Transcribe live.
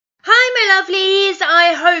lovelies,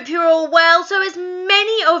 I hope you're all well. So as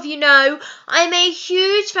many of you know, I'm a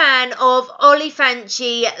huge fan of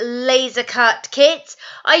Olifanci laser cut kits.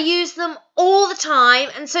 I use them all the time,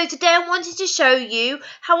 and so today I wanted to show you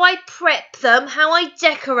how I prep them, how I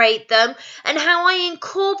decorate them, and how I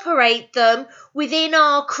incorporate them within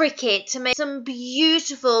our Cricut to make some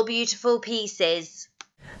beautiful, beautiful pieces.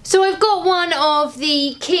 So I've got one of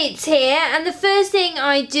the kits here, and the first thing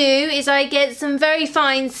I do is I get some very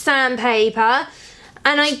fine sandpaper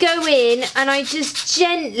and I go in and I just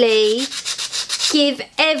gently give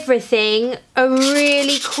everything a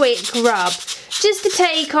really quick rub, just to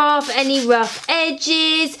take off any rough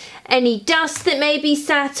edges, any dust that may be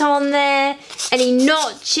sat on there, any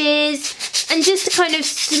notches, and just to kind of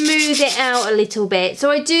smooth it out a little bit. So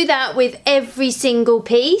I do that with every single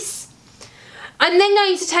piece. I'm then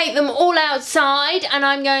going to take them all outside and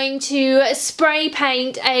I'm going to spray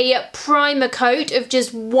paint a primer coat of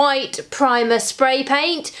just white primer spray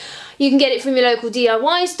paint. You can get it from your local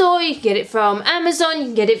DIY store, you can get it from Amazon, you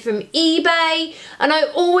can get it from eBay, and I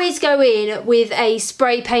always go in with a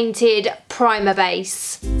spray painted primer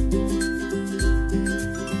base.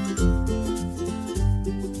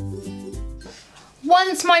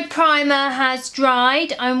 Once my primer has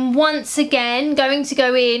dried, I'm once again going to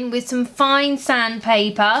go in with some fine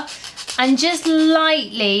sandpaper and just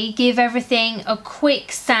lightly give everything a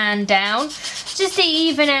quick sand down, just to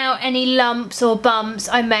even out any lumps or bumps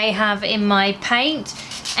I may have in my paint,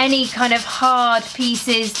 any kind of hard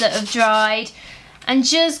pieces that have dried, and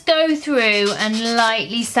just go through and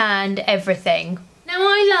lightly sand everything. Now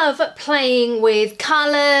I love playing with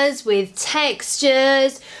colours, with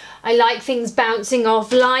textures. I like things bouncing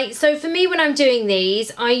off light, so for me when I'm doing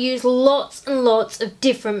these I use lots and lots of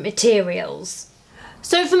different materials.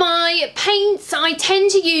 So for my paints I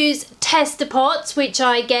tend to use tester pots, which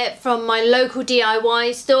I get from my local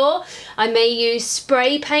DIY store. I may use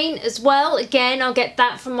spray paint as well, again I'll get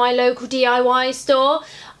that from my local DIY store.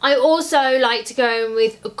 I also like to go in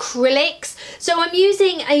with acrylics, so I'm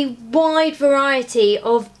using a wide variety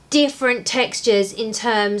of different textures in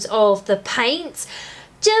terms of the paints.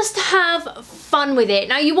 Just have fun with it.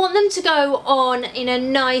 Now you want them to go on in a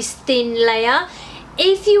nice thin layer.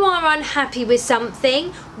 If you are unhappy with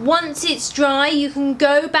something, once it's dry you can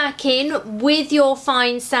go back in with your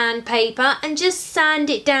fine sandpaper and just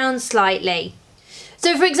sand it down slightly.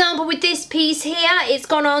 So for example with this piece here, it's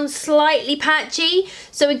gone on slightly patchy.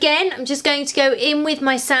 So again, I'm just going to go in with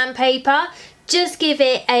my sandpaper, just give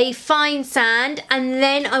it a fine sand, and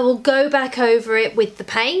then I will go back over it with the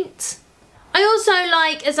paint. I also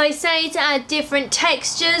like, as I say, to add different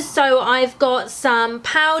textures, so I've got some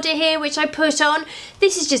powder here which I put on.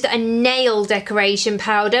 This is just a nail decoration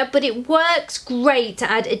powder, but it works great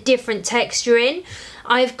to add a different texture in.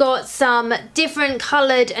 I've got some different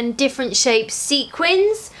coloured and different shaped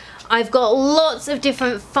sequins. I've got lots of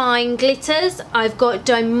different fine glitters. I've got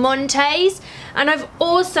diamantes, and I've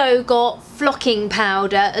also got flocking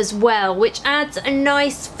powder as well, which adds a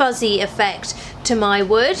nice fuzzy effect to my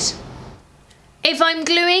wood. If I'm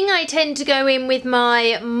gluing, I tend to go in with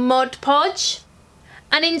my Mod Podge.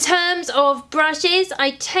 And in terms of brushes,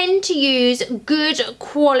 I tend to use good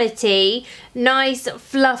quality, nice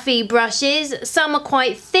fluffy brushes. Some are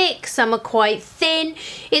quite thick, some are quite thin.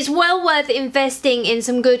 It's well worth investing in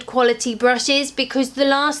some good quality brushes because the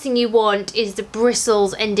last thing you want is the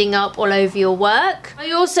bristles ending up all over your work. I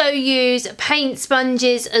also use paint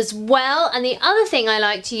sponges as well, and the other thing I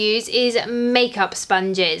like to use is makeup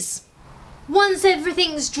sponges. Once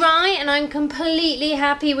everything's dry and I'm completely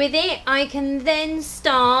happy with it, I can then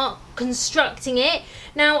start constructing it.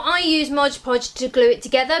 Now I use Mod Podge to glue it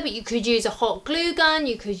together, but you could use a hot glue gun,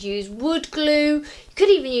 you could use wood glue, you could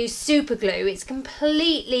even use super glue. It's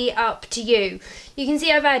completely up to you. You can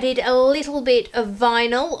see I've added a little bit of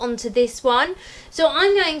vinyl onto this one. So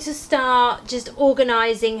I'm going to start just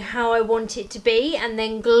organising how I want it to be and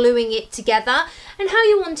then gluing it together. And how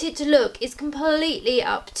you want it to look is completely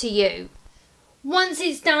up to you. Once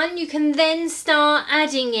it's done, you can then start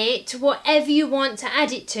adding it to whatever you want to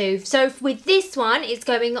add it to. So with this one, it's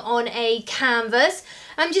going on a canvas.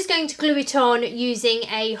 I'm just going to glue it on using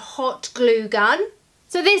a hot glue gun.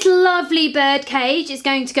 So this lovely bird cage is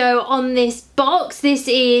going to go on this box. This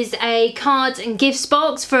is a cards and gifts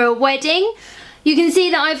box for a wedding. You can see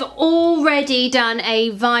that I've already done a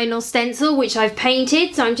vinyl stencil, which I've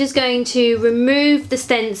painted. So I'm just going to remove the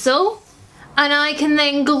stencil. And I can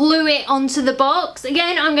then glue it onto the box.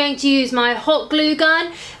 Again, I'm going to use my hot glue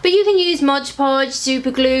gun, but you can use Mod Podge,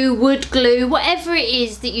 super glue, wood glue, whatever it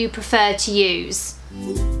is that you prefer to use.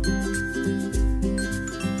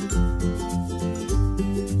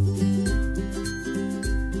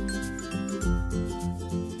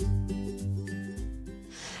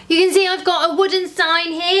 You can see I've got a wooden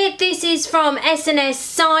sign here. This is from S&S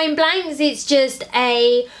Sign Blanks. It's just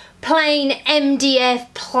a plain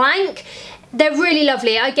MDF plank. They're really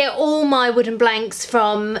lovely. I get all my wooden blanks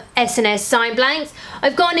from S&S Sign Blanks.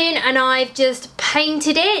 I've gone in and I've just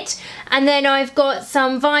painted it, and then I've got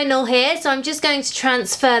some vinyl here, so I'm just going to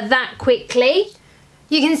transfer that quickly.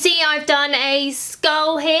 You can see I've done a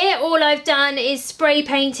skull here. All I've done is spray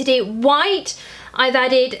painted it white. I've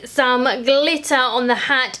added some glitter on the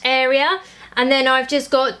hat area, and then I've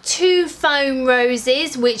just got 2 foam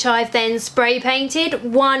roses which I've then spray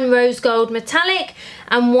painted, 1 rose gold metallic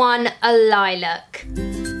and 1 a lilac.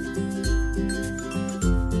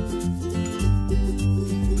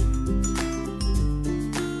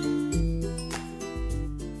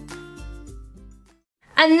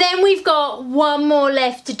 And then we've got one more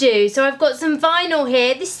left to do. So I've got some vinyl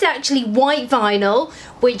here. This is actually white vinyl,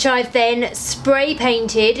 which I've then spray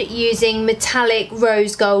painted using metallic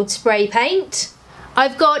rose gold spray paint.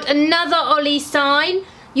 I've got another Ollie sign.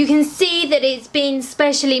 You can see that it's been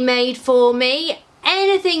specially made for me.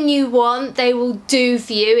 Anything you want, they will do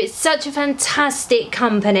for you. It's such a fantastic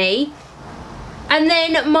company. And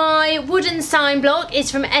then my wooden sign block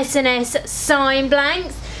is from S&S Sign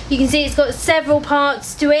Blanks. You can see it's got several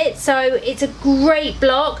parts to it, so it's a great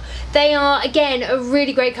block. They are, again, a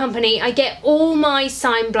really great company. I get all my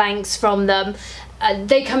sign blanks from them.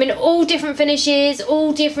 They come in all different finishes,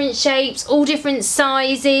 all different shapes, all different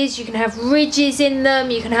sizes. You can have ridges in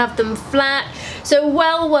them, you can have them flat. So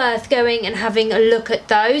well worth going and having a look at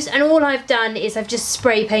those. And all I've done is I've just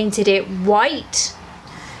spray painted it white.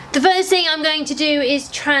 The first thing I'm going to do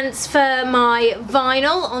is transfer my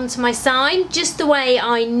vinyl onto my sign, just the way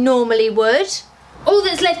I normally would. All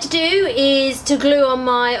that's left to do is to glue on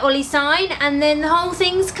my Ollie sign, and then the whole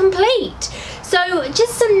thing's complete. So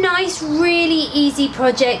just some nice, really easy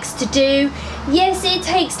projects to do. Yes, it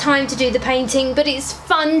takes time to do the painting, but it's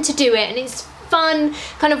fun to do it, and it's fun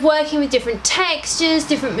kind of working with different textures,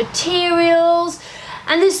 different materials.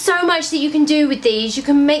 And there's so much that you can do with these. You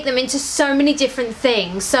can make them into so many different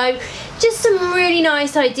things. So just some really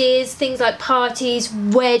nice ideas, things like parties,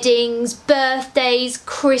 weddings, birthdays,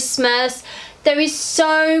 Christmas. There is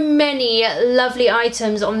so many lovely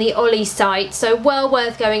items on the Ollie site, so well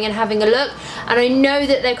worth going and having a look. And I know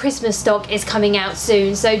that their Christmas stock is coming out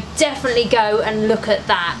soon, so definitely go and look at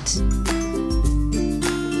that.